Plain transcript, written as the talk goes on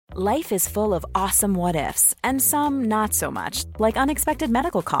Life is full of awesome what-ifs, and some not so much, like unexpected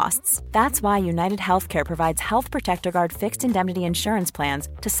medical costs. That's why United Healthcare provides Health Protector Guard fixed indemnity insurance plans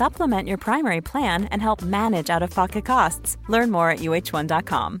to supplement your primary plan and help manage out-of-pocket costs. Learn more at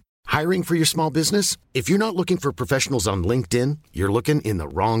uh1.com. Hiring for your small business? If you're not looking for professionals on LinkedIn, you're looking in the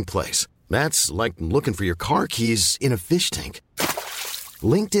wrong place. That's like looking for your car keys in a fish tank.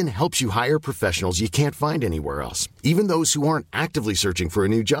 LinkedIn helps you hire professionals you can't find anywhere else, even those who aren't actively searching for a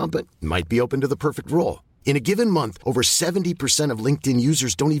new job but might be open to the perfect role. In a given month, over 70% of LinkedIn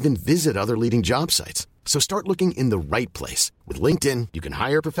users don't even visit other leading job sites. So start looking in the right place. With LinkedIn, you can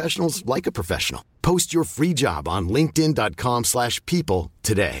hire professionals like a professional. Post your free job on linkedin.com/people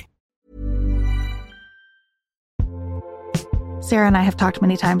today. Sarah and I have talked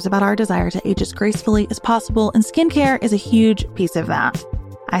many times about our desire to age as gracefully as possible, and skincare is a huge piece of that.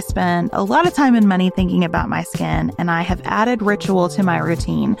 I spend a lot of time and money thinking about my skin, and I have added Ritual to my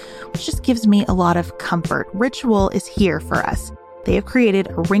routine, which just gives me a lot of comfort. Ritual is here for us. They have created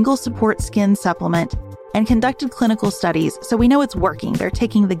a wrinkle support skin supplement and conducted clinical studies, so we know it's working. They're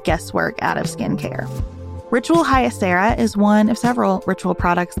taking the guesswork out of skincare. Ritual Hyacera is one of several Ritual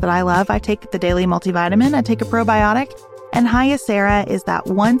products that I love. I take the daily multivitamin, I take a probiotic, and Hyacera is that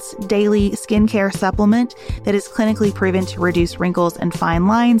once daily skincare supplement that is clinically proven to reduce wrinkles and fine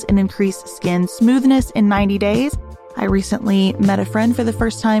lines and increase skin smoothness in 90 days. I recently met a friend for the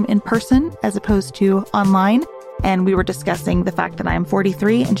first time in person as opposed to online, and we were discussing the fact that I am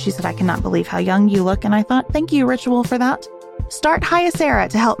 43, and she said, "I cannot believe how young you look." And I thought, thank you, Ritual, for that. Start Hyacera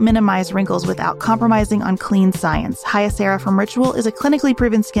to help minimize wrinkles without compromising on clean science. Hyacera from Ritual is a clinically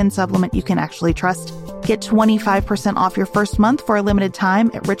proven skin supplement you can actually trust. Get 25% off your first month for a limited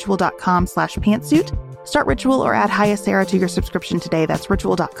time at ritual.com/pantsuit. Start Ritual or add Hyacera to your subscription today. That's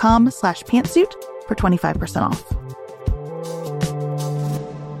ritual.com/pantsuit for 25% off.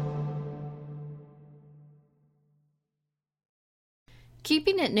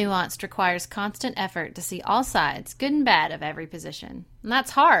 Keeping it nuanced requires constant effort to see all sides, good and bad, of every position. And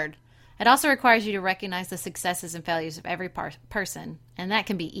that's hard. It also requires you to recognize the successes and failures of every person, and that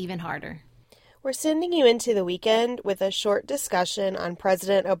can be even harder. We're sending you into the weekend with a short discussion on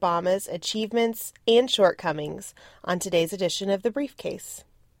President Obama's achievements and shortcomings on today's edition of The Briefcase.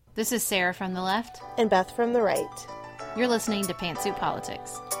 This is Sarah from the left. And Beth from the right. You're listening to Pantsuit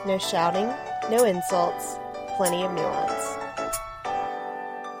Politics. No shouting, no insults, plenty of nuance.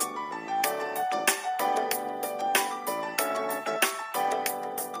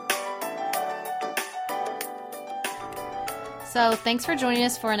 So thanks for joining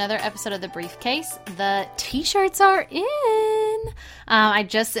us for another episode of The Briefcase. The t-shirts are in.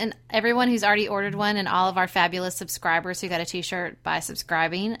 And everyone who's already ordered one and all of our fabulous subscribers who got a t-shirt by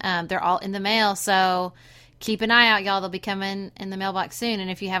subscribing, they're all in the mail. So keep an eye out, y'all. They'll be coming in the mailbox soon.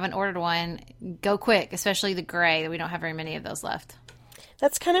 And if you haven't ordered one, go quick, especially the gray. We don't have very many of those left.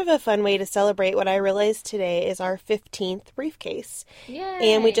 That's kind of a fun way to celebrate. What I realized today is our 15th Briefcase.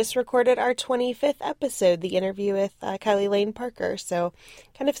 Yay. And we just recorded our 25th episode, the interview with Kylie Lane Parker. So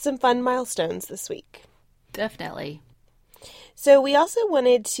kind of some fun milestones this week. Definitely. So we also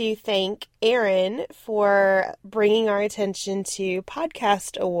wanted to thank Aaron for bringing our attention to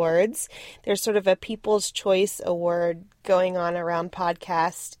podcast awards. There's sort of a People's Choice Award going on around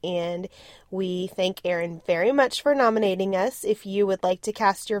podcast, and we thank Aaron very much for nominating us. If you would like to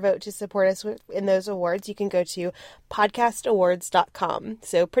cast your vote to support us in those awards, you can go to podcastawards.com.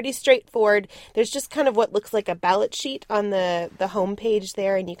 So pretty straightforward. There's just kind of what looks like a ballot sheet on the homepage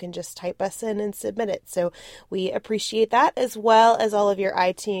there, and you can just type us in and submit it. So we appreciate that, as well as all of your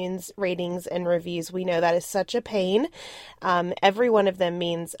iTunes ratings and reviews. We know that is such a pain. Every one of them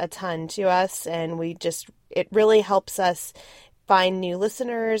means a ton to us, and it really helps us find new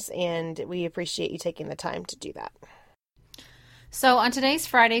listeners, and we appreciate you taking the time to do that. So on today's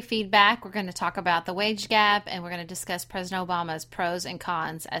Friday feedback, we're going to talk about the wage gap, and we're going to discuss President Obama's pros and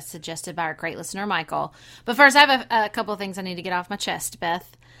cons as suggested by our great listener, Michael. But first, I have a couple of things I need to get off my chest,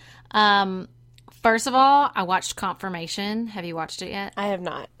 Beth. First of all, I watched Confirmation. Have you watched it yet? I have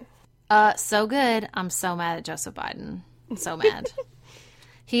not. So good. I'm so mad at Joseph Biden. So mad.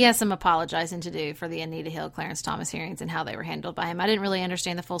 He has some apologizing to do for the Anita Hill, Clarence Thomas hearings and how they were handled by him. I didn't really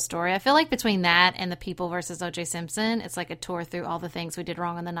understand the full story. I feel like between that and the People versus O.J. Simpson, it's like a tour through all the things we did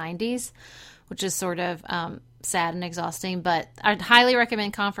wrong in the 90s, which is sort of sad and exhausting. But I'd highly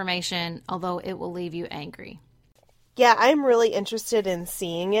recommend Confirmation, although it will leave you angry. Yeah, I'm really interested in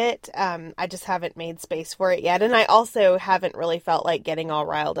seeing it. I just haven't made space for it yet. And I also haven't really felt like getting all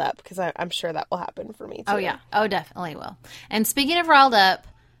riled up, because I'm sure that will happen for me too. Oh, yeah. Oh, definitely will. And speaking of riled up,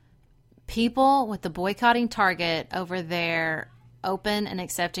 people with the boycotting Target over their open and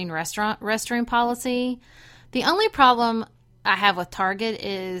accepting restroom policy. The only problem I have with Target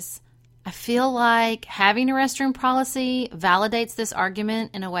is I feel like having a restroom policy validates this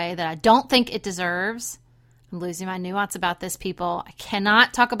argument in a way that I don't think it deserves. I'm losing my nuance about this, people. I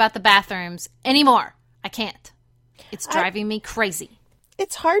cannot talk about the bathrooms anymore. I can't. It's driving me crazy.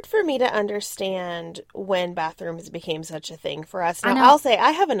 It's hard for me to understand when bathrooms became such a thing for us. Now, I'll say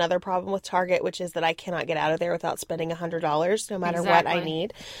I have another problem with Target, which is that I cannot get out of there without spending $100 no matter what I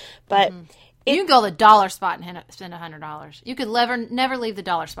need. But you can go to the dollar spot and spend $100. You could never leave the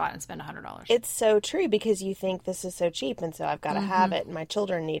dollar spot and spend $100. It's so true because you think this is so cheap and so I've got to have it and my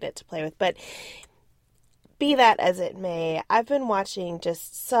children need it to play with. But be that as it may, I've been watching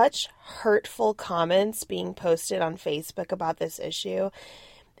just such hurtful comments being posted on Facebook about this issue.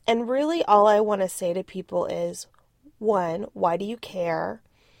 And really all I want to say to people is, one, why do you care?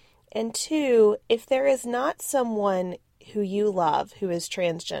 And two, if there is not someone who you love who is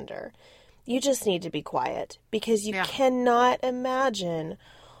transgender, you just need to be quiet because you cannot imagine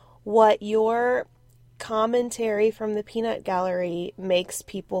what your commentary from the peanut gallery makes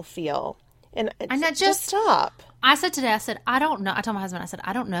people feel. And just stop. I said today, I don't know. I told my husband,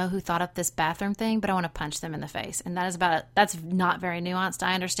 I don't know who thought up this bathroom thing, but I want to punch them in the face. And that is that's not very nuanced.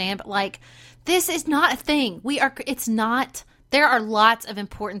 I understand. But like, this is not a thing. It's not, there are lots of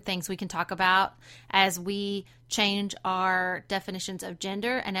important things we can talk about as we change our definitions of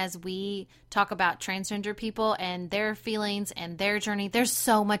gender and as we talk about transgender people and their feelings and their journey. There's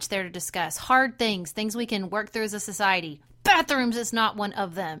so much there to discuss. Hard things we can work through as a society. Bathrooms is not one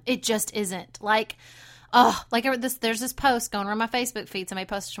of them. It just isn't. There's this post going around my Facebook feed. Somebody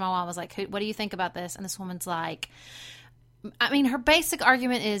posted to my mom. I was like, what do you think about this? And this woman's like, I mean, her basic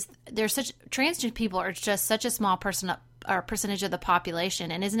argument is transgender people are just such a small percentage of the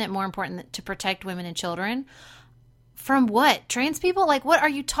population. And isn't it more important to protect women and children? From what? Trans people? Like, what are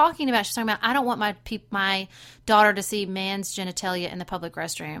you talking about? She's talking about, I don't want my daughter to see man's genitalia in the public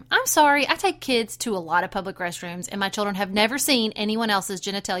restroom. I'm sorry. I take kids to a lot of public restrooms, and my children have never seen anyone else's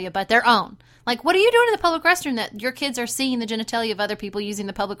genitalia but their own. Like, what are you doing in the public restroom that your kids are seeing the genitalia of other people using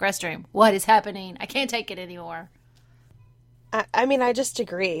the public restroom? What is happening? I can't take it anymore. I mean, I just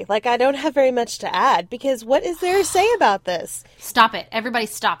agree. Like, I don't have very much to add because what is there to say about this? Stop it. Everybody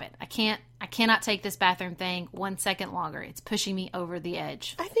stop it. I cannot take this bathroom thing 1 second longer. It's pushing me over the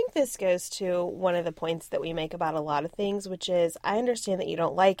edge. I think this goes to one of the points that we make about a lot of things, which is I understand that you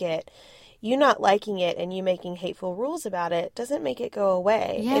don't like it. You not liking it and you making hateful rules about it doesn't make it go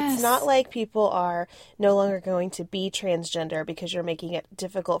away. Yes. It's not like people are no longer going to be transgender because you're making it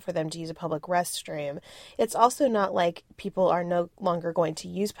difficult for them to use a public restroom. It's also not like people are no longer going to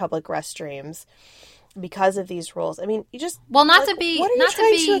use public restrooms because of these rules. I mean, you just... Well, what are you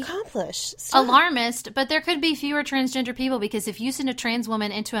trying to accomplish? Stop. Alarmist, but there could be fewer transgender people because if you send a trans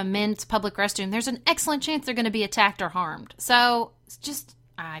woman into a men's public restroom, there's an excellent chance they're going to be attacked or harmed. So, it's just...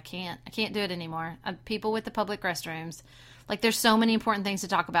 I can't do it anymore. People with the public restrooms, like there's so many important things to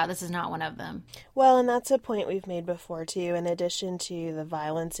talk about. This is not one of them. Well, and that's a point we've made before too. In addition to the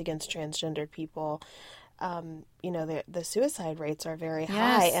violence against transgendered people, the suicide rates are very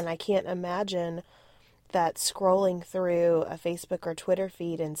high, and I can't imagine that scrolling through a Facebook or Twitter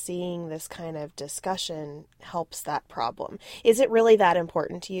feed and seeing this kind of discussion helps that problem. Is it really that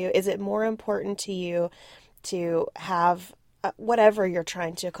important to you? Is it more important to you to have whatever you're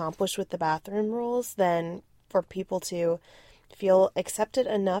trying to accomplish with the bathroom rules than for people to feel accepted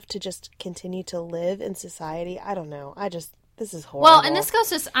enough to just continue to live in society? I don't know. This is horrible. Well, and this goes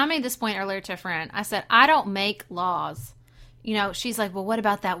to, I made this point earlier to a friend. I said, I don't make laws. She's like, well, what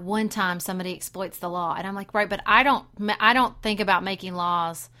about that one time somebody exploits the law? And I'm like, right, but I don't think about making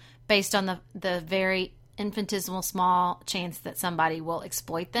laws based on the very infinitesimal small chance that somebody will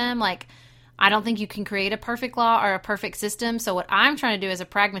exploit them. Like, I don't think you can create a perfect law or a perfect system. So what I'm trying to do as a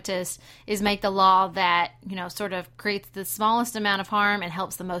pragmatist is make the law that, sort of creates the smallest amount of harm and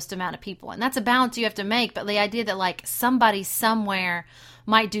helps the most amount of people. And that's a balance you have to make. But the idea that like somebody somewhere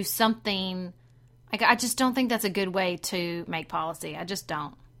might do something, like I just don't think that's a good way to make policy. I just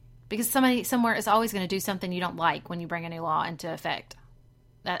don't. Because somebody somewhere is always going to do something you don't like when you bring a new law into effect.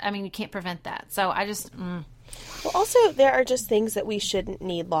 You can't prevent that. So I just... Well, also, there are just things that we shouldn't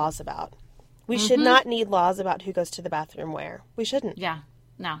need laws about. We should not need laws about who goes to the bathroom where. We shouldn't. Yeah.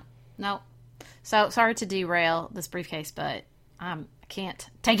 No. So, sorry to derail this briefcase, but I can't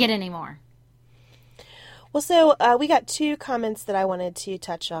take it anymore. Well, so we got 2 comments that I wanted to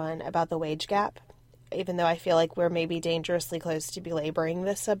touch on about the wage gap, even though I feel like we're maybe dangerously close to belaboring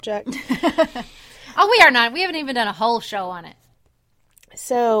this subject. Oh, we are not. We haven't even done a whole show on it.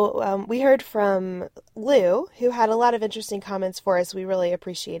 So we heard from Lou, who had a lot of interesting comments for us. We really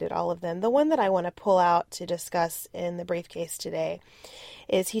appreciated all of them. The one that I want to pull out to discuss in the briefcase today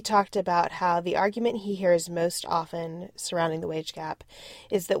is he talked about how the argument he hears most often surrounding the wage gap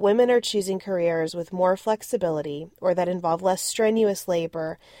is that women are choosing careers with more flexibility or that involve less strenuous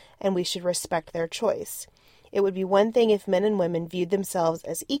labor, and we should respect their choice. It would be one thing if men and women viewed themselves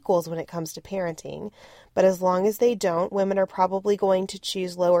as equals when it comes to parenting, but as long as they don't, women are probably going to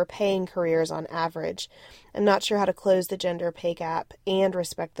choose lower paying careers on average. I'm not sure how to close the gender pay gap and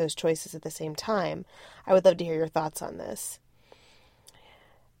respect those choices at the same time. I would love to hear your thoughts on this.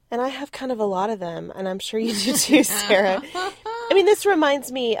 And I have kind of a lot of them, and I'm sure you do too, Sarah. I mean, this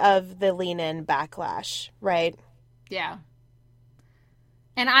reminds me of the lean-in backlash, right? Yeah.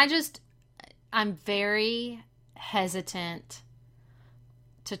 And I'm very hesitant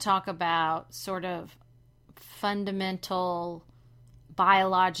to talk about sort of fundamental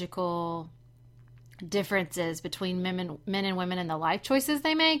biological differences between men and women and the life choices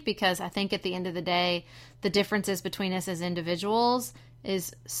they make, because I think at the end of the day, the differences between us as individuals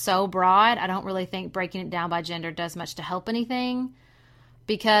is so broad. I don't really think breaking it down by gender does much to help anything,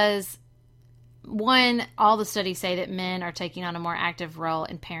 because one, all the studies say that men are taking on a more active role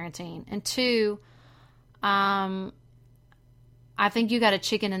in parenting. And two, I think you got a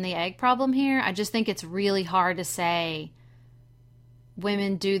chicken and the egg problem here. I just think it's really hard to say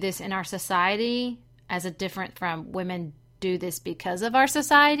women do this in our society as a different from women do this because of our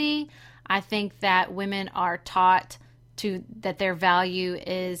society. I think that women are taught that their value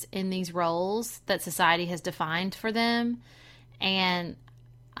is in these roles that society has defined for them. And,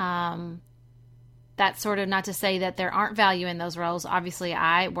 that's sort of not to say that there aren't value in those roles. Obviously,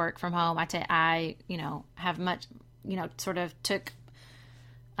 I work from home. I have much, sort of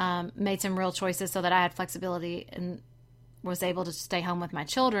made some real choices so that I had flexibility and was able to stay home with my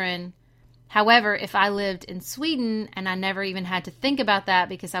children. However, if I lived in Sweden and I never even had to think about that,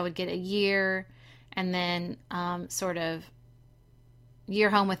 because I would get a year and then sort of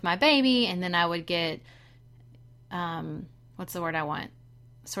year home with my baby, and then I would get, what's the word I want?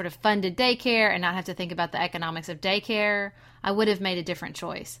 Sort of funded daycare and not have to think about the economics of daycare, I would have made a different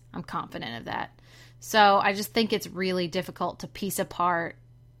choice. I'm confident of that. So I just think it's really difficult to piece apart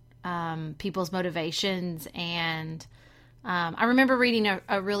people's motivations. And I remember reading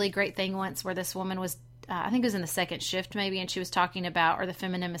a really great thing once where this woman was, I think it was in the second shift maybe, and she was talking about, or the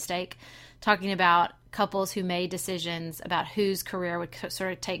feminine mistake, talking about couples who made decisions about whose career would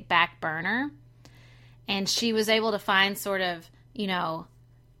sort of take back burner. And she was able to find sort of,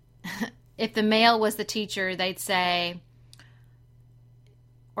 if the male was the teacher, they'd say,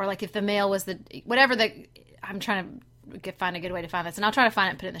 or like if the male was I'm trying to find a good way to find this, and I'll try to find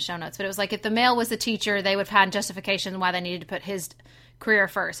it and put it in the show notes, but it was like if the male was the teacher, they would find justification why they needed to put his career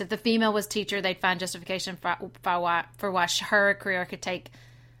first. If the female was teacher, they'd find justification for why her career could take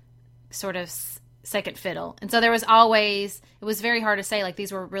sort of second fiddle. And so there was always, it was very hard to say, like,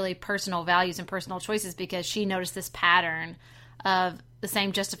 these were really personal values and personal choices, because she noticed this pattern of the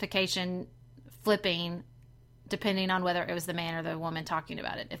same justification flipping depending on whether it was the man or the woman talking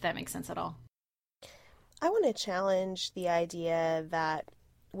about it, if that makes sense at all. I want to challenge the idea that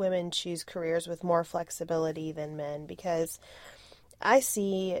women choose careers with more flexibility than men, because I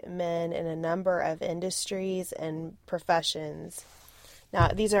see men in a number of industries and professions. Now,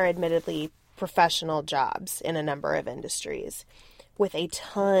 these are admittedly professional jobs in a number of industries with a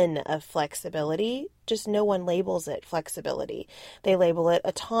ton of flexibility. Just no one labels it flexibility. They label it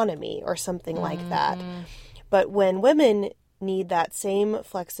autonomy or something like that. But when women need that same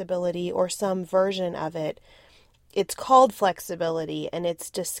flexibility or some version of it, it's called flexibility, and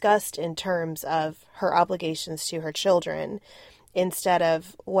it's discussed in terms of her obligations to her children instead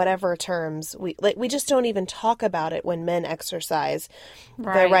of whatever terms we just don't even talk about it when men exercise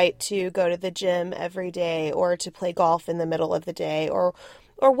the right to go to the gym every day or to play golf in the middle of the day or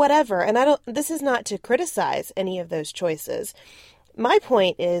whatever. And this is not to criticize any of those choices. My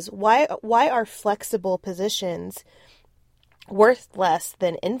point is, why are flexible positions worth less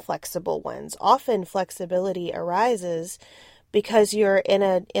than inflexible ones? Often flexibility arises because you're in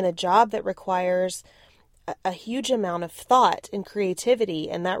a job that requires a huge amount of thought and creativity,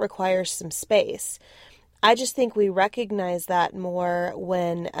 and that requires some space. I just think we recognize that more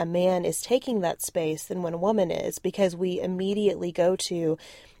when a man is taking that space than when a woman is, because we immediately go to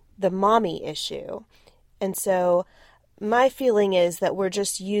the mommy issue. And so my feeling is that we're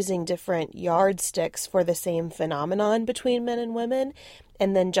just using different yardsticks for the same phenomenon between men and women,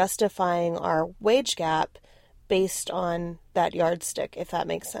 and then justifying our wage gap based on that yardstick, if that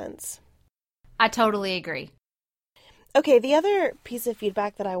makes sense. I totally agree. Okay, the other piece of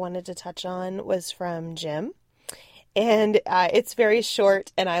feedback that I wanted to touch on was from Jim. And it's very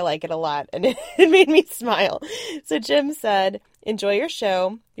short, and I like it a lot, and it made me smile. So Jim said, "Enjoy your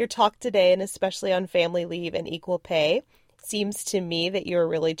show. Your talk today, and especially on family leave and equal pay, seems to me that you're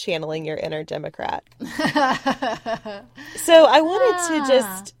really channeling your inner Democrat." So I wanted to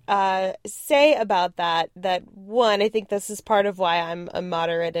just say about that one, I think this is part of why I'm a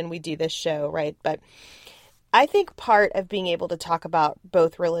moderate and we do this show, right? But I think part of being able to talk about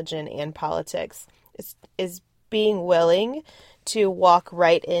both religion and politics is being willing to walk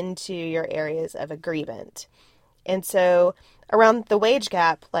right into your areas of agreement. And so around the wage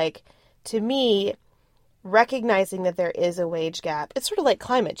gap, like, to me, recognizing that there is a wage gap, it's sort of like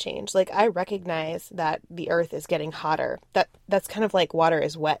climate change. Like, I recognize that the earth is getting hotter. That's kind of like water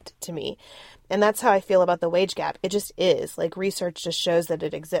is wet to me. And that's how I feel about the wage gap. It just is. Like, research just shows that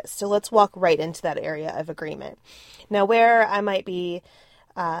it exists. So let's walk right into that area of agreement. Now, where I might be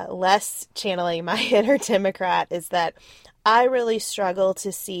less channeling my inner Democrat is that I really struggle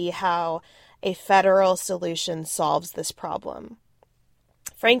to see how a federal solution solves this problem.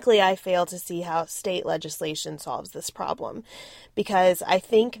 Frankly, I fail to see how state legislation solves this problem, because I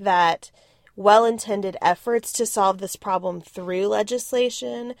think that well-intended efforts to solve this problem through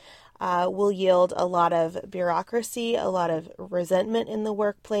legislation will yield a lot of bureaucracy, a lot of resentment in the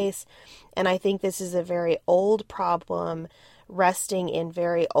workplace. And I think this is a very old problem, resting in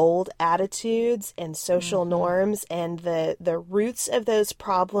very old attitudes and social norms, and the roots of those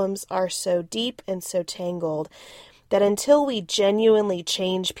problems are so deep and so tangled that until we genuinely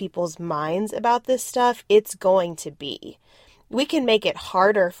change people's minds about this stuff, it's going to be. We can make it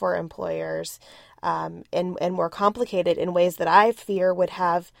harder for employers and more complicated in ways that I fear would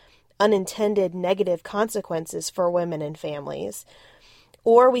have unintended negative consequences for women and families.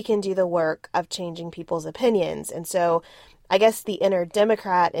 Or we can do the work of changing people's opinions. And so I guess the inner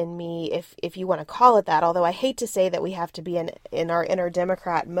Democrat in me, if you want to call it that, although I hate to say that we have to be in our inner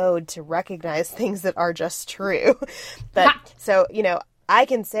Democrat mode to recognize things that are just true. But so, I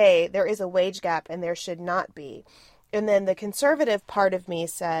can say there is a wage gap and there should not be. And then the conservative part of me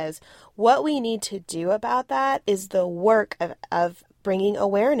says what we need to do about that is the work of bringing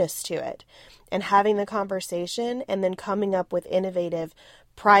awareness to it and having the conversation and then coming up with innovative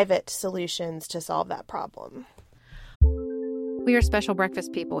private solutions to solve that problem. We are special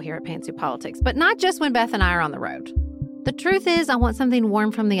breakfast people here at Pantsuit Politics, but not just when Beth and I are on the road. The truth is, I want something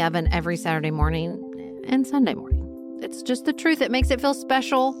warm from the oven every Saturday morning and Sunday morning. It's just the truth. It makes it feel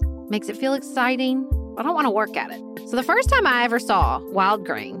special, makes it feel exciting. I don't want to work at it. So the first time I ever saw Wild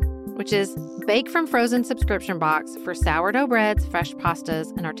Grain, which is bake from frozen subscription box for sourdough breads, fresh pastas,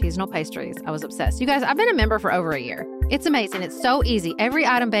 and artisanal pastries, I was obsessed. You guys, I've been a member for over a year. It's amazing. It's so easy. Every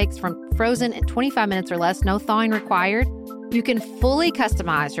item bakes from frozen in 25 minutes or less, no thawing required. You can fully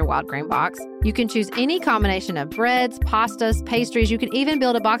customize your Wild Grain box. You can choose any combination of breads, pastas, pastries. You can even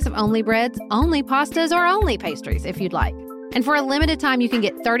build a box of only breads, only pastas, or only pastries if you'd like. And for a limited time, you can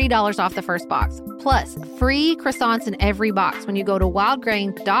get $30 off the first box, plus free croissants in every box when you go to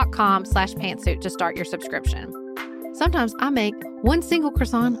wildgrain.com/pantsuit to start your subscription. Sometimes I make one single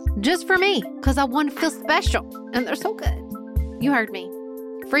croissant just for me because I want to feel special, and they're so good. You heard me.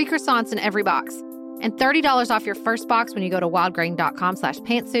 Free croissants in every box. And $30 off your first box when you go to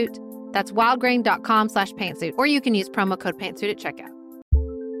wildgrain.com/pantsuit. That's wildgrain.com/pantsuit. Or you can use promo code pantsuit at checkout.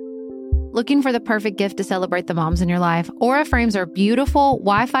 Looking for the perfect gift to celebrate the moms in your life? Aura frames are beautiful,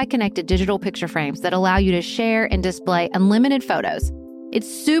 Wi-Fi connected digital picture frames that allow you to share and display unlimited photos. It's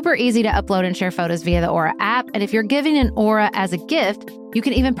super easy to upload and share photos via the Aura app. And if you're giving an Aura as a gift, you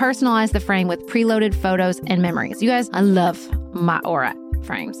can even personalize the frame with preloaded photos and memories. You guys, I love my Aura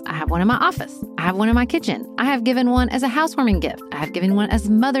frames. I have one in my office. I have one in my kitchen. I have given one as a housewarming gift. I have given one as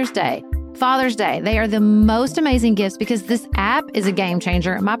Mother's Day, Father's Day. They are the most amazing gifts because this app is a game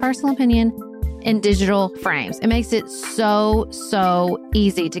changer, in my personal opinion, in digital frames. It makes it so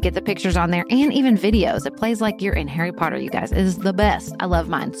easy to get the pictures on there and even videos. It plays like you're in Harry Potter, you guys. It is the best. I love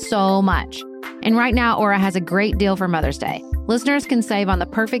mine so much. And right now, Aura has a great deal for Mother's Day. Listeners can save on the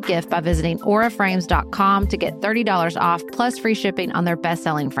perfect gift by visiting auraframes.com to get $30 off plus free shipping on their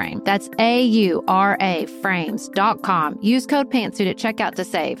best-selling frame. That's AURA frames.com. Use code pantsuit at checkout to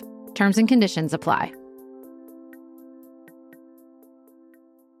save. Terms and conditions apply.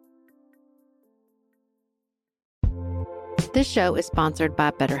 This show is sponsored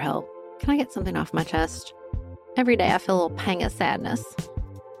by BetterHelp. Can I get something off my chest? Every day I feel a little pang of sadness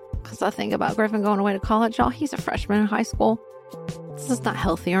because I think about Griffin going away to college. Y'all, he's a freshman in high school. This is not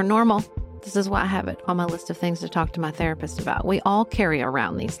healthy or normal. This is why I have it on my list of things to talk to my therapist about. We all carry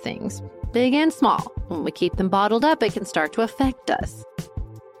around these things, big and small, When we keep them bottled up, it can start to affect us.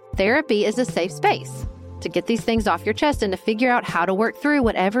 Therapy is a safe space to get these things off your chest and to figure out how to work through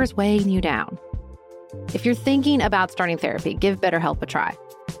whatever's weighing you down. If you're thinking about starting therapy, give BetterHelp a try.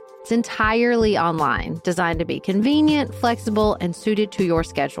 It's entirely online, designed to be convenient, flexible, and suited to your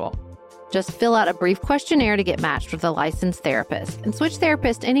schedule. Just fill out a brief questionnaire to get matched with a licensed therapist and switch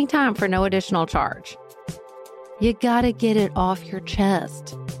therapists anytime for no additional charge. You gotta get it off your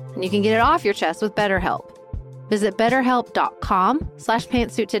chest. And you can get it off your chest with BetterHelp. Visit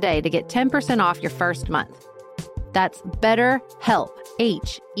betterhelp.com/pantsuit today to get 10% off your first month. That's BetterHelp,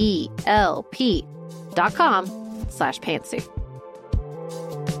 HELP.com/pantsuit.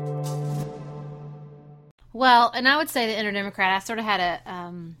 Well, and I would say the Inner Democrat, I sort of had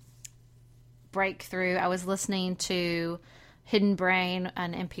a breakthrough. I was listening to Hidden Brain,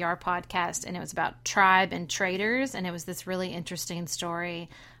 an NPR podcast, and it was about tribe and traders, and it was this really interesting story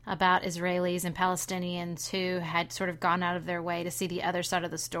about Israelis and Palestinians who had sort of gone out of their way to see the other side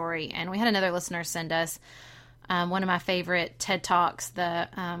of the story. And we had another listener send us one of my favorite TED Talks, I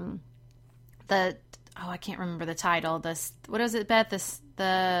can't remember the title. What is it, Beth?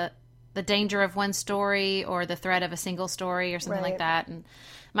 The danger of one story or the threat of a single story or something like that. And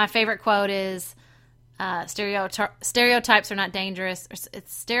my favorite quote is, stereotypes are not dangerous.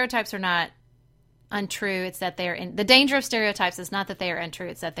 Stereotypes are not untrue. It's that the danger of stereotypes is not that they are untrue.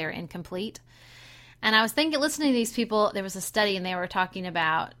 It's that they're incomplete. And I was listening to these people, there was a study and they were talking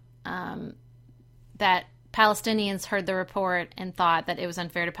about that Palestinians heard the report and thought that it was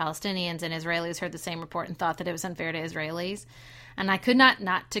unfair to Palestinians, and Israelis heard the same report and thought that it was unfair to Israelis. And I could not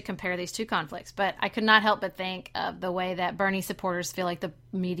to compare these two conflicts, but I could not help but think of the way that Bernie supporters feel like the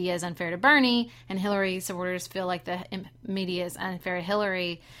media is unfair to Bernie, and Hillary supporters feel like the media is unfair to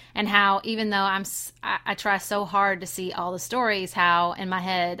Hillary, and how even though I try so hard to see all the stories, how in my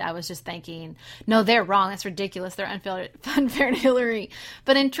head I was just thinking, no, they're wrong, that's ridiculous, they're unfair to Hillary.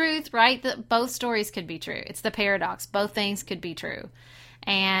 But in truth, right, both stories could be true. It's the paradox. Both things could be true.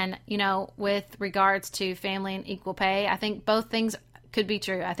 And, with regards to family and equal pay, I think both things could be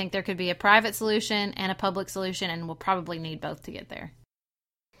true. I think there could be a private solution and a public solution, and we'll probably need both to get there.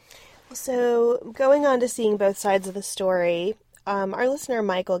 So going on to seeing both sides of the story, our listener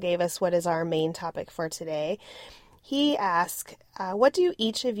Michael gave us what is our main topic for today. He asked, what do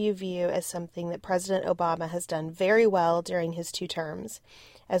each of you view as something that President Obama has done very well during his 2 terms,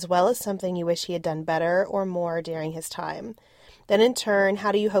 as well as something you wish he had done better or more during his time? Then in turn,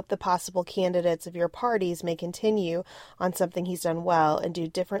 how do you hope the possible candidates of your parties may continue on something he's done well and do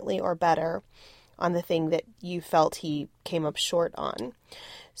differently or better on the thing that you felt he came up short on?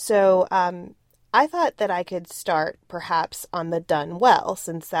 So I thought that I could start perhaps on the done well,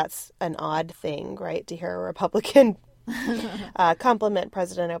 since that's an odd thing, right, to hear a Republican compliment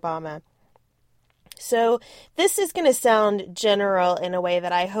President Obama. So this is going to sound general in a way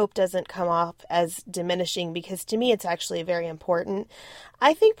that I hope doesn't come off as diminishing, because to me it's actually very important.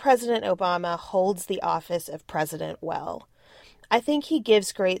 I think President Obama holds the office of president well. I think he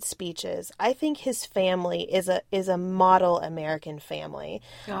gives great speeches. I think his family is a model American family.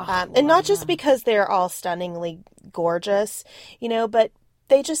 And not just because they're all stunningly gorgeous, but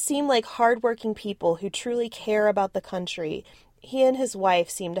they just seem like hardworking people who truly care about the country. He and his wife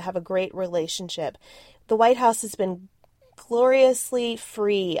seem to have a great relationship. The White House has been gloriously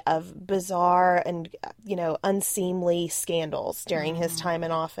free of bizarre and, unseemly scandals during his time in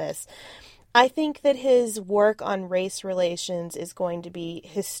office. I think that his work on race relations is going to be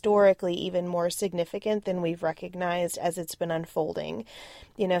historically even more significant than we've recognized as it's been unfolding.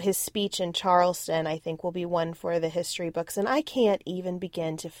 His speech in Charleston, I think, will be one for the history books, and I can't even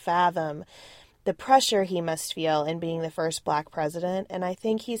begin to fathom the pressure he must feel in being the first Black president, and I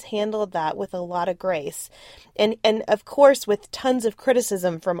think he's handled that with a lot of grace. And of course, with tons of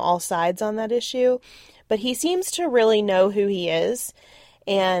criticism from all sides on that issue, but he seems to really know who he is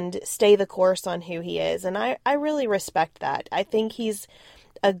and stay the course on who he is, and I really respect that. I think he's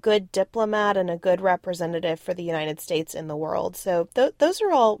a good diplomat and a good representative for the United States in the world. So those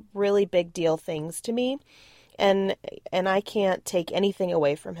are all really big deal things to me, and I can't take anything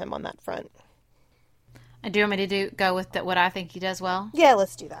away from him on that front. Do you want me to go with what I think he does well? Yeah,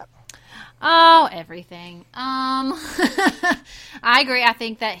 let's do that. Oh, everything. I agree. I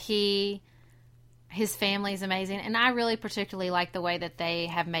think that his family is amazing, and I really particularly like the way that they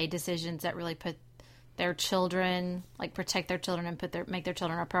have made decisions that really put their children, like protect their children and make their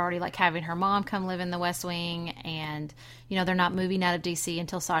children a priority, like having her mom come live in the West Wing, and they're not moving out of D.C.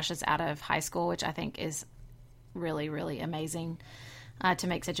 until Sasha's out of high school, which I think is really, really amazing. To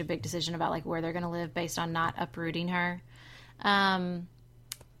make such a big decision about where they're going to live based on not uprooting her.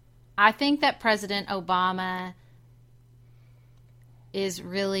 I I think that President Obama is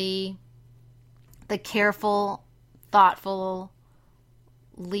really the careful, thoughtful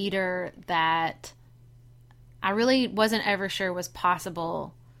leader that I really wasn't ever sure was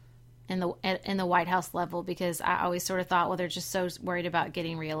possible in the White House level, because I always sort of thought, well, they're just so worried about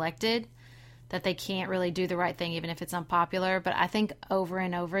getting reelected that they can't really do the right thing, even if it's unpopular. But I think over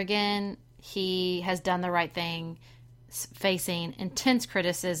and over again, he has done the right thing, facing intense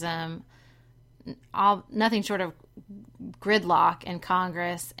criticism, nothing short of gridlock in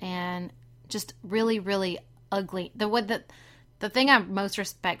Congress, and just really, really ugly. The thing I most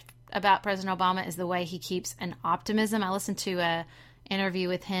respect about President Obama is the way he keeps an optimism. I listened to a interview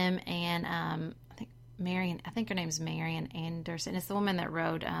with him and I think her name's Marian Anderson. It's the woman that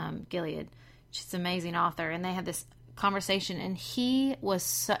wrote Gilead. She's an amazing author, and they had this conversation, and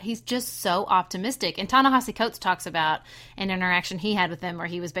he's just so optimistic. And Ta-Nehisi Coates talks about an interaction he had with him where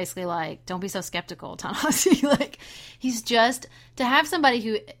he was basically like, don't be so skeptical, Ta-Nehisi. Like, he's just, to have somebody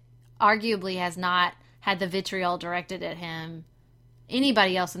who arguably has not had the vitriol directed at him,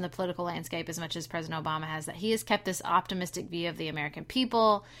 anybody else in the political landscape, as much as President Obama has, that he has kept this optimistic view of the American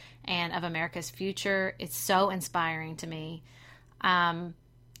people and of America's future. It's so inspiring to me.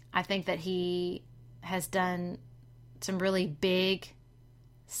 I think that he has done some really big,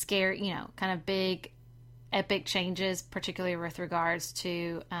 scary, kind of big, epic changes, particularly with regards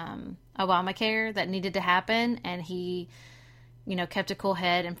to Obamacare that needed to happen. And he, kept a cool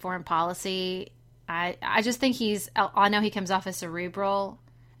head in foreign policy. I just think I know he comes off as cerebral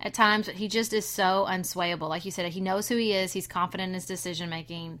at times, but he just is so unswayable. Like you said, he knows who he is. He's confident in his decision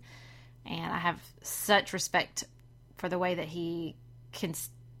making. And I have such respect for the way that he can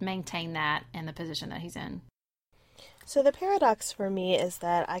maintain that in the position that he's in. So the paradox for me is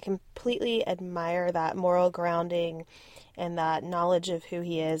that I completely admire that moral grounding and that knowledge of who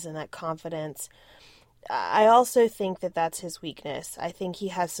he is and that confidence. I also think that that's his weakness. I think he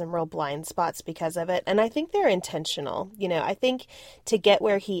has some real blind spots because of it. And I think they're intentional. I think to get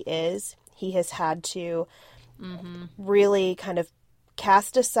where he is, he has had to really kind of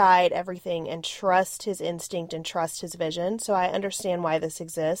cast aside everything and trust his instinct and trust his vision. So I understand why this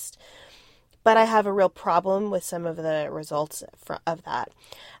exists. But I have a real problem with some of the results of that.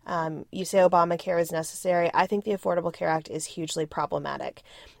 You say Obamacare is necessary. I think the Affordable Care Act is hugely problematic.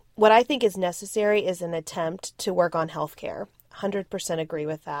 What I think is necessary is an attempt to work on health care. 100% agree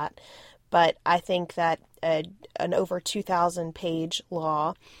with that. But I think that an over 2,000-page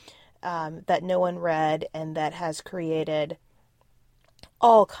law that no one read and that has created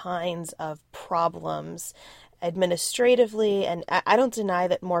all kinds of problems administratively, and I don't deny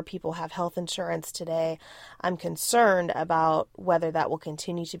that more people have health insurance today. I'm concerned about whether that will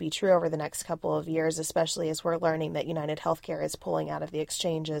continue to be true over the next couple of years, especially as we're learning that United Healthcare is pulling out of the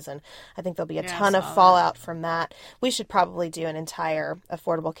exchanges, and I think there'll be a ton of fallout from that. We should probably do an entire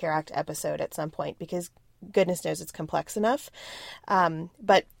Affordable Care Act episode at some point, because goodness knows it's complex enough.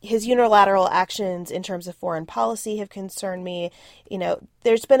 But his unilateral actions in terms of foreign policy have concerned me.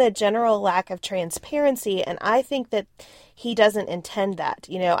 There's been a general lack of transparency, and I think that he doesn't intend that.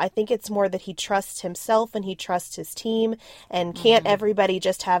 I think it's more that he trusts himself and he trusts his team, and can't everybody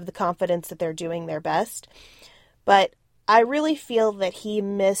just have the confidence that they're doing their best? But I really feel that he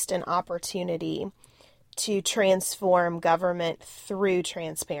missed an opportunity to transform government through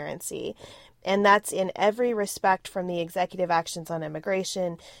transparency. And that's in every respect, from the executive actions on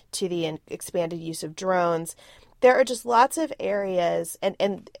immigration to the expanded use of drones. There are just lots of areas,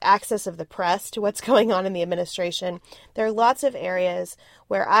 and access of the press to what's going on in the administration. There are lots of areas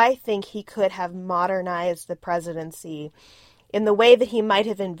where I think he could have modernized the presidency in the way that he might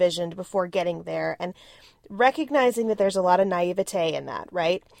have envisioned before getting there, and recognizing that there's a lot of naivete in that,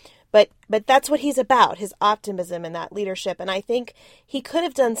 right? But that's what he's about, his optimism and that leadership. And I think he could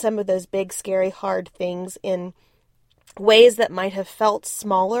have done some of those big, scary, hard things in ways that might have felt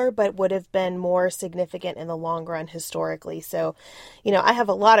smaller, but would have been more significant in the long run historically. So, I have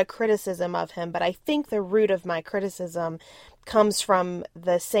a lot of criticism of him, but I think the root of my criticism comes from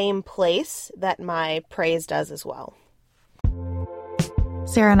the same place that my praise does as well.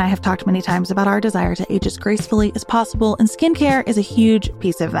 Sarah and I have talked many times about our desire to age as gracefully as possible, and skincare is a huge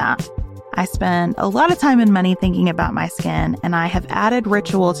piece of that. I spend a lot of time and money thinking about my skin, and I have added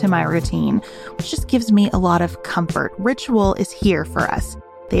Ritual to my routine, which just gives me a lot of comfort. Ritual is here for us.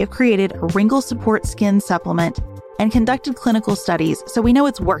 They have created a wrinkle support skin supplement and conducted clinical studies, so we know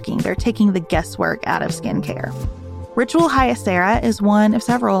it's working. They're taking the guesswork out of skincare. Ritual Hyacera is one of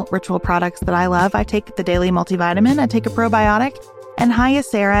several Ritual products that I love. I take the daily multivitamin, I take a probiotic, And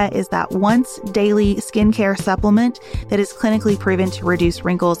Hyacera is that once daily skincare supplement that is clinically proven to reduce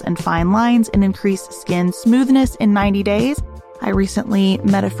wrinkles and fine lines and increase skin smoothness in 90 days. I recently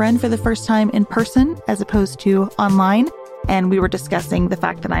met a friend for the first time in person as opposed to online, and we were discussing the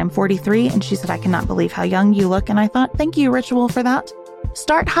fact that I am 43, and she said, I cannot believe how young you look. And I thought, thank you, Ritual, for that.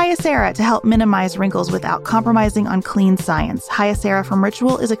 Start Hyacera to help minimize wrinkles without compromising on clean science. Hyacera from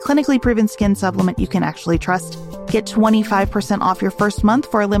Ritual is a clinically proven skin supplement you can actually trust. Get 25% off your first month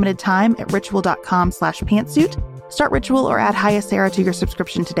for a limited time at ritual.com/pantsuit. Start Ritual or add Hyacera to your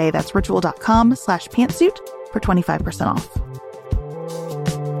subscription today. That's ritual.com/pantsuit for 25% off.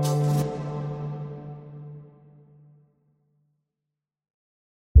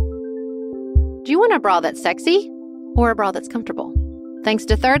 Do you want a bra that's sexy or a bra that's comfortable? Thanks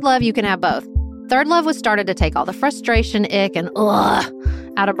to Third Love, you can have both. Third Love was started to take all the frustration, ick, and ugh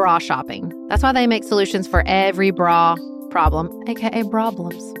out of bra shopping. That's why they make solutions for every bra problem, aka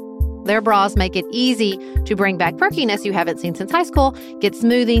problems. Their bras make it easy to bring back perkiness you haven't seen since high school, get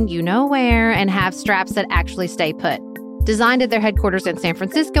smoothing you know where, and have straps that actually stay put. Designed at their headquarters in San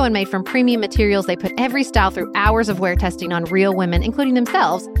Francisco and made from premium materials, they put every style through hours of wear testing on real women, including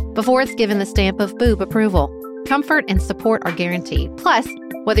themselves, before it's given the stamp of boob approval. Comfort and support are guaranteed. Plus,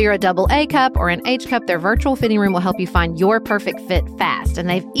 whether you're a double A cup or an H cup, their virtual fitting room will help you find your perfect fit fast. And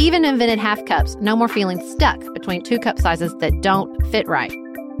they've even invented half cups. No more feeling stuck between two cup sizes that don't fit right.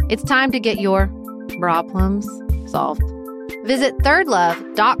 It's time to get your problems solved. Visit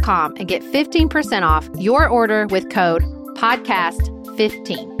thirdlove.com and get 15% off your order with code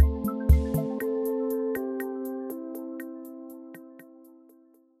podcast15.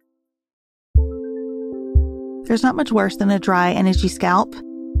 There's not much worse than a dry and itchy scalp.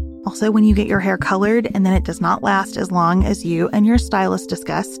 Also, when you get your hair colored and then it does not last as long as you and your stylist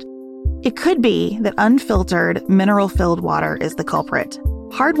discussed. It could be that unfiltered, mineral-filled water is the culprit.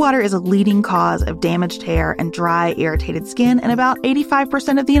 Hard water is a leading cause of damaged hair and dry, irritated skin, and about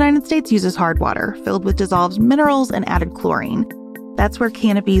 85% of the United States uses hard water, filled with dissolved minerals and added chlorine. That's where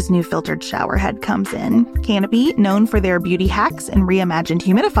Canopy's new filtered shower head comes in. Canopy, known for their beauty hacks and reimagined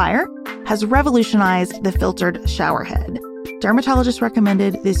humidifier, has revolutionized the filtered shower head. Dermatologists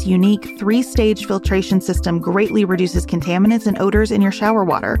recommended this unique 3-stage filtration system greatly reduces contaminants and odors in your shower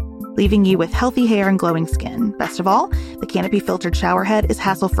water, leaving you with healthy hair and glowing skin. Best of all, the Canopy filtered shower head is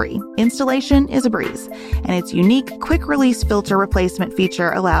hassle-free. Installation is a breeze, and its unique quick-release filter replacement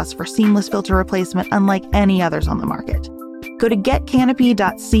feature allows for seamless filter replacement unlike any others on the market. Go to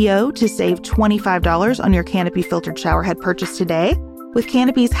getcanopy.co to save $25 on your Canopy filtered shower head purchase today with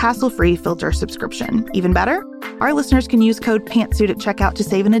Canopy's hassle-free filter subscription. Even better, our listeners can use code PANTSUIT at checkout to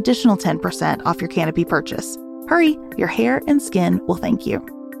save an additional 10% off your Canopy purchase. Hurry, your hair and skin will thank you.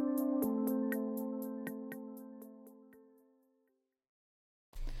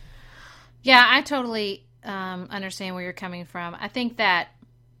 Yeah, I totally understand where you're coming from. I think that,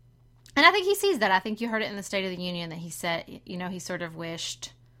 and I think he sees that. I think you heard it in the State of the Union that he said, you know, he sort of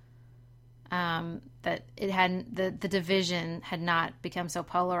wished that it hadn't, the division had not become so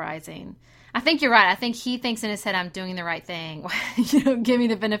polarizing. I think you're right. I think he thinks in his head, I'm doing the right thing. You know, give me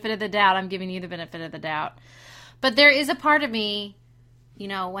the benefit of the doubt. I'm giving you the benefit of the doubt. But there is a part of me, you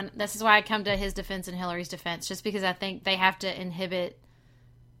know, when this is why I come to his defense and Hillary's defense, just because I think they have to inhibit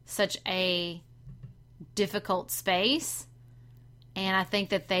such a difficult space. And I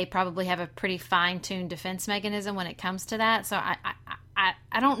think that they probably have a pretty fine-tuned defense mechanism when it comes to that. So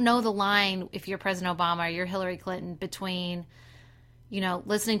I don't know the line, if you're President Obama or you're Hillary Clinton, between, you know,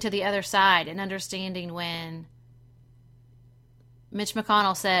 listening to the other side and understanding when Mitch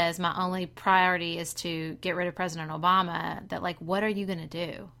McConnell says my only priority is to get rid of President Obama, that, like, what are you going to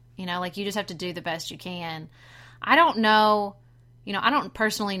do? You know, like, you just have to do the best you can. I don't know, you know, I don't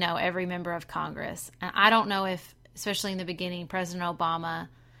personally know every member of Congress. And I don't know if, especially in the beginning, President Obama,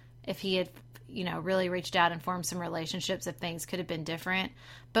 if he had, you know, really reached out and formed some relationships, if things could have been different.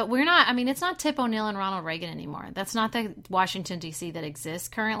 But we're not, I mean, it's not Tip O'Neill and Ronald Reagan anymore. That's not the Washington, D.C. that exists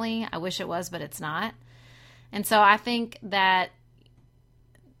currently. I wish it was, but it's not. And so I think that,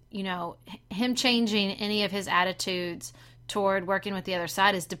 you know, him changing any of his attitudes toward working with the other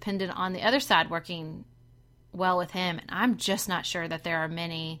side is dependent on the other side working well with him. And I'm just not sure that there are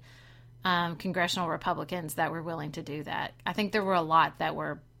many congressional Republicans that were willing to do that. I think there were a lot that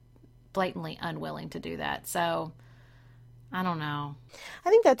were blatantly unwilling to do that. So I don't know. I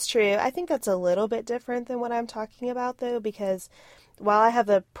think that's true. I think that's a little bit different than what I'm talking about, though, because while I have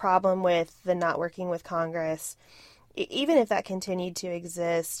a problem with the not working with Congress, even if that continued to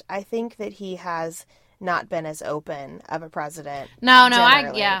exist, I think that he has not been as open of a president. No,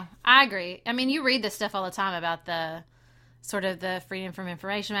 I agree. I mean, you read this stuff all the time about the sort of the Freedom from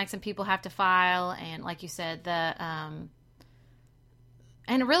Information Act and people have to file. And like you said, and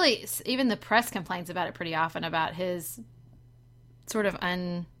really even the press complains about it pretty often, about his sort of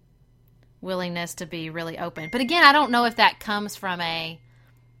unwillingness to be really open. But again, I don't know if that comes from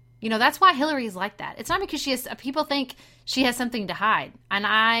that's why Hillary's like that. It's not because people think she has something to hide. And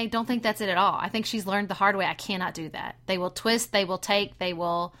I don't think that's it at all. I think she's learned the hard way. I cannot do that. They will twist, they will take, they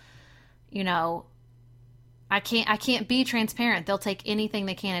will, I can't be transparent. They'll take anything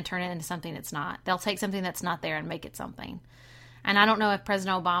they can and turn it into something it's not. They'll take something that's not there and make it something. And I don't know if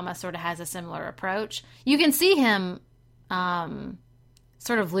President Obama sort of has a similar approach. You can see him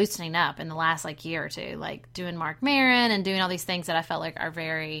sort of loosening up in the last year or two, like doing Mark Maron and doing all these things that I felt like are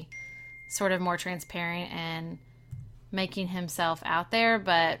very sort of more transparent and making himself out there.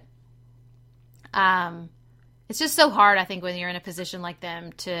 But it's just so hard, I think, when you're in a position like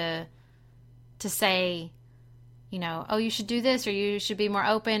them to say, oh, you should do this, or you should be more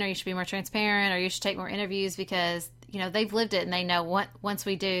open, or you should be more transparent, or you should take more interviews, because they've lived it and they know once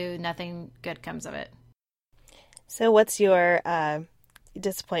we do, nothing good comes of it. So what's your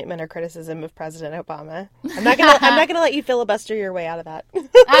disappointment or criticism of President Obama? I'm not gonna let you filibuster your way out of that.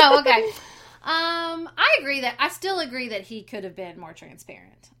 Oh, okay. I still agree that he could have been more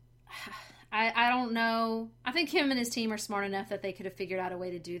transparent. I don't know. I think him and his team are smart enough that they could have figured out a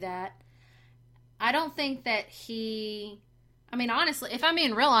way to do that. I don't think that honestly, if I'm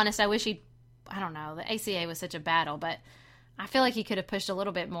being real honest, I wish I don't know, the ACA was such a battle, but I feel like he could have pushed a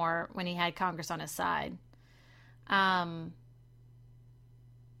little bit more when he had Congress on his side. And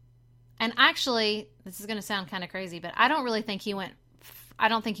actually, this is going to sound kind of crazy, but I don't really think I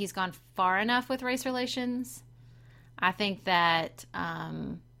don't think he's gone far enough with race relations. I think that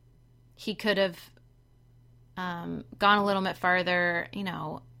he could have gone a little bit further,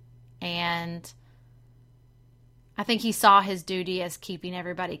 and I think he saw his duty as keeping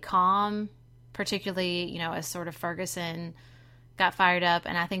everybody calm, particularly, as sort of Ferguson got fired up.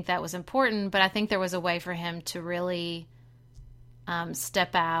 And I think that was important, but I think there was a way for him to really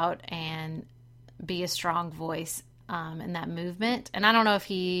step out and be a strong voice in that movement. And I don't know if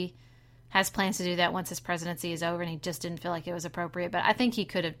he has plans to do that once his presidency is over, and he just didn't feel like it was appropriate. But I think he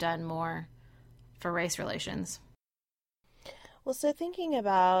could have done more for race relations. Well, so thinking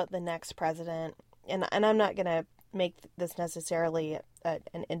about the next president, and I'm not going to make this necessarily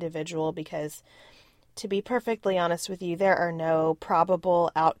an individual, because to be perfectly honest with you, there are no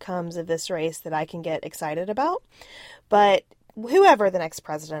probable outcomes of this race that I can get excited about. But whoever the next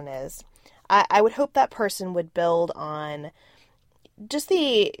president is, I would hope that person would build on just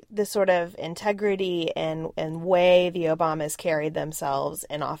the sort of integrity and way the Obamas carried themselves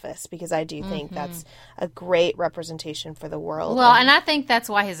in office, because I do think that's a great representation for the world. Well, and I think that's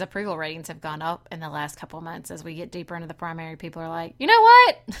why his approval ratings have gone up in the last couple of months. As we get deeper into the primary, people are like, you know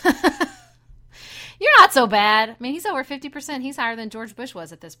what? You're not so bad. I mean, he's over 50%. He's higher than George Bush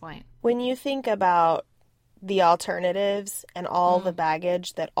was at this point. When you think about the alternatives and all the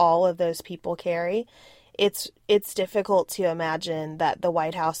baggage that all of those people carry, it's difficult to imagine that the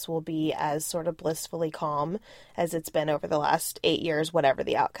White House will be as sort of blissfully calm as it's been over the last 8 years, whatever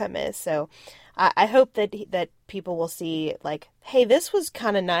the outcome is. So I hope that people will see, like, hey, this was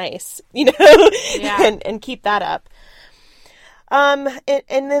kind of nice, yeah. and keep that up. And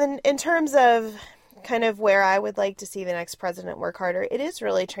then in terms of kind of where I would like to see the next president work harder, it is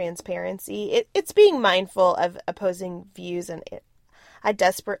really transparency. It's being mindful of opposing views, and I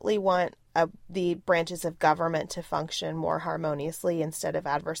desperately want the branches of government to function more harmoniously instead of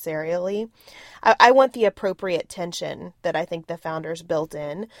adversarially. I want the appropriate tension that I think the founders built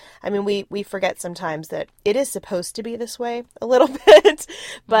in. I mean, we forget sometimes that it is supposed to be this way a little bit,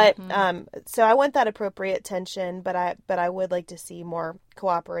 but so I want that appropriate tension. But I would like to see more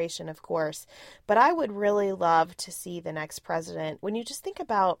cooperation, of course. But I would really love to see the next president, when you just think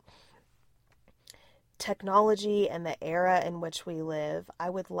about technology and the era in which we live, I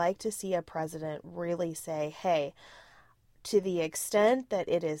would like to see a president really say, hey, to the extent that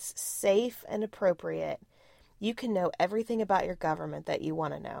it is safe and appropriate, you can know everything about your government that you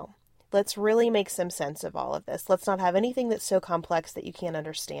want to know. Let's really make some sense of all of this. Let's not have anything that's so complex that you can't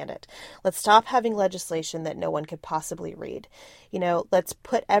understand it. Let's stop having legislation that no one could possibly read. Let's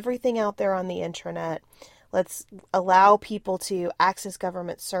put everything out there on the internet. Let's allow people to access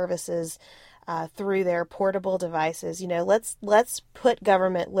government services through their portable devices. Let's put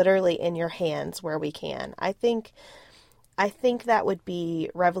government literally in your hands where we can. I think that would be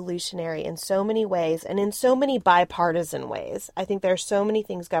revolutionary in so many ways, and in so many bipartisan ways. I think there are so many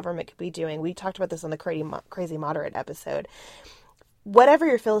things government could be doing. We talked about this on the Crazy Moderate episode. Whatever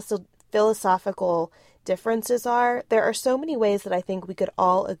your philosophical differences are, there are so many ways that I think we could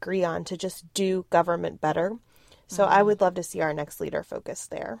all agree on to just do government better. So I would love to see our next leader focus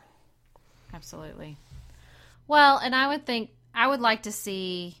there. Absolutely. Well, and I would like to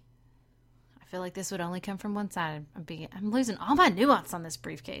see, I feel like this would only come from one side. I'm losing all my nuance on this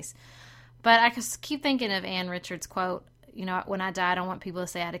briefcase. But I just keep thinking of Ann Richards' quote, you know, when I die, I don't want people to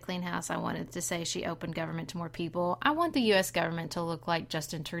say I had a clean house. I wanted to say she opened government to more people. I want the U.S. government to look like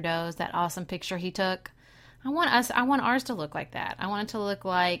Justin Trudeau's, that awesome picture he took. I want ours to look like that. I want it to look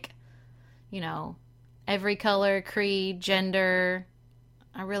like, you know, every color, creed, gender.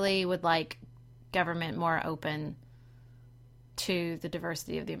 I really would like government more open to the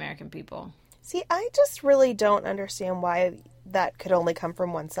diversity of the American people. See, I just really don't understand why that could only come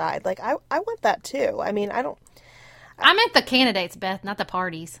from one side. Like, I want that too. I mean, I meant the candidates, Beth, not the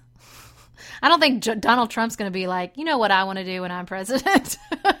parties. I don't think Donald Trump's going to be like, you know what I want to do when I'm president.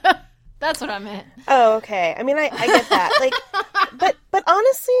 That's what I meant. Oh, okay. I mean, I get that. Like, but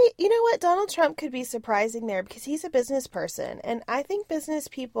honestly, you know what? Donald Trump could be surprising there because he's a business person. And I think business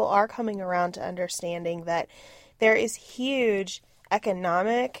people are coming around to understanding that there is huge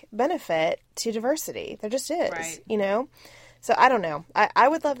economic benefit to diversity. There just is, right. You know? So I don't know. I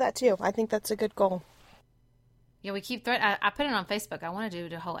would love that too. I think that's a good goal. Yeah, we keep I put it on Facebook. I want to do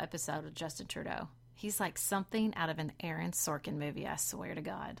the whole episode with Justin Trudeau. He's like something out of an Aaron Sorkin movie, I swear to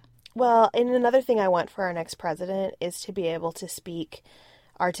God. Well, and another thing I want for our next president is to be able to speak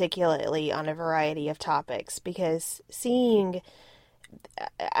articulately on a variety of topics, because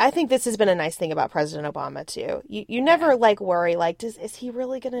I think this has been a nice thing about President Obama too. You never worry, is he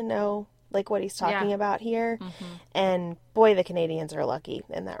really going to know what he's talking about here? Mm-hmm. And boy, the Canadians are lucky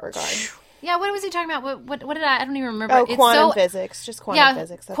in that regard. Yeah, what was he talking about? What did I don't even remember. Oh, quantum physics. Just quantum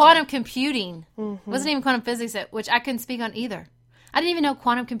physics. That's quantum right. Computing. Mm-hmm. Wasn't even quantum physics, which I couldn't speak on either. I didn't even know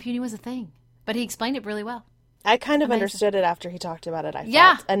quantum computing was a thing. But he explained it really well. I kind of understood it after he talked about it, I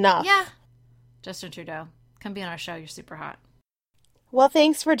felt. Enough. Yeah. Justin Trudeau, come be on our show. You're super hot. Well,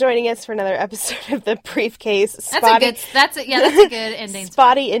 thanks for joining us for another episode of The Briefcase. That's a good ending.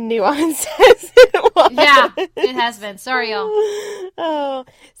 Spotty and nuance. Yeah, it has been. Sorry, y'all. Oh,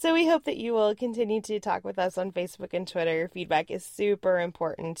 so we hope that you will continue to talk with us on Facebook and Twitter. Your feedback is super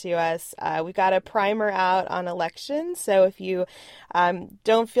important to us. We got a primer out on elections, so if you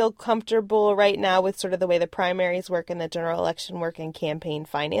don't feel comfortable right now with sort of the way the primaries work and the general election work and campaign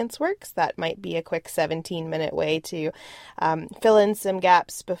finance works, that might be a quick 17-minute way to fill in some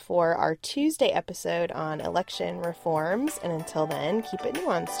gaps before our Tuesday episode on election reforms. And until then, keep it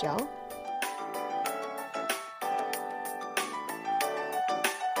nuanced, y'all.